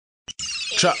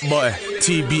Trap boy,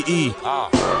 TBE. I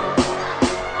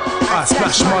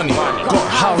splash money, got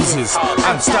houses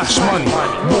and stash money.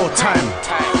 Wartime,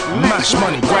 mash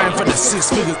money, grind for the 6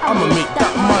 figures, I'ma make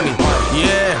that money.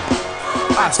 Yeah,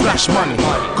 I splash money,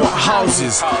 got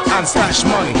houses and stash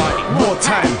money.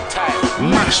 Wartime,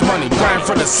 mash money, grind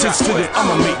for the 6 figures,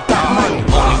 I'ma make that money.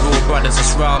 Only real brothers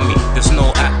that's around me, there's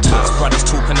no actors. Brothers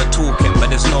talking the talking, but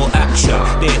there's no action.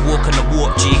 They ain't walking the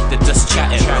walk, G, they're just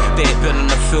chatting. They ain't been on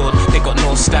the field, they got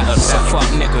no status. So fuck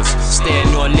niggas, stay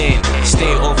in your lane. Stay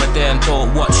over there and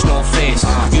don't watch no face.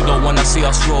 You don't wanna see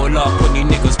us roll up on you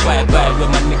niggas. Bye bye with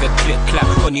my nigga clip clap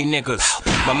on you niggas.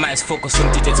 My mind's focused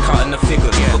on digits, counting the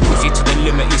figures. But pussy to the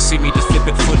limit, you see me just flip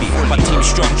it fully. My team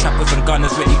strong, trappers and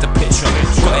gunners ready to pitch up.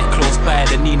 Got it close by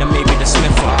the Nina, maybe the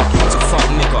Smither. So fuck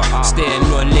nigga, stay in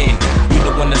your lane. You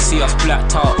don't wanna see us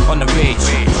blacked out on the rage.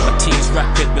 My team's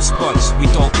rapid response, we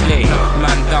don't play.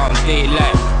 Man down,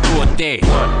 daylight, broad day.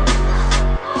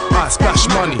 I splash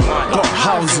money, got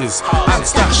houses and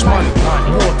stash money.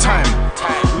 Wartime,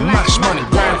 mash money,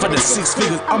 grind for the 6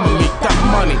 figures, I'ma make that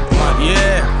money.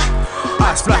 Yeah,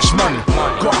 I splash money,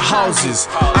 got houses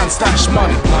and stash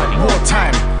money.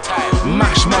 Wartime,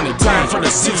 mash money, grind for the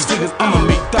 6 figures, I'ma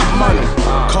make that money.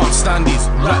 Can't stand these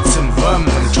rats and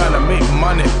vermin, trying to make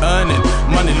money, earning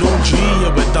money laundry,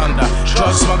 yeah we done that.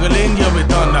 Drug smuggling, yeah we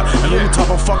done that. And all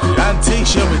type of fucking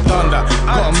antiques, yeah we done that.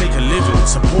 Gotta make a living,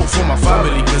 support for my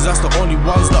family, cause that's the only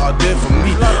ones that are there for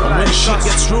me. And when shit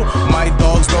gets through, my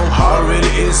dogs know how it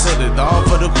really is, so they're down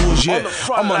for the cause, yeah.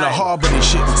 I'm on a hard body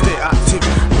shit, stay active,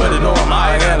 better know I'm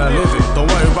high and I live it. Don't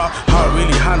worry about how I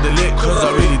really handle it, cause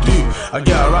I really do. I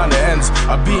get around the ends,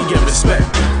 I be and get respect.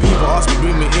 People ask me,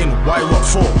 bring me in, why, what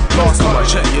for? Last time I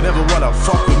checked, you never wanna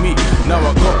fuck with me. Now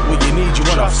I got what you need, you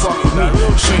wanna fuck with me.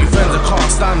 Straight friends, I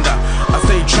can't stand that. I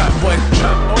stay trap boy,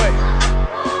 trap boy.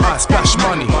 I splash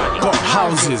money, got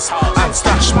houses and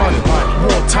stash money.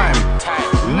 Wartime,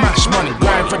 mash money,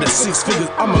 grind for the 6 figures,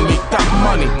 I'ma make that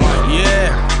money.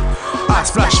 Yeah, I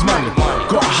splash money,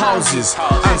 got houses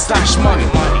and stash money.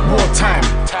 Wartime,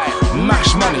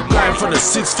 mash money, grind for the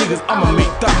 6 figures, I'ma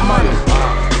make that money.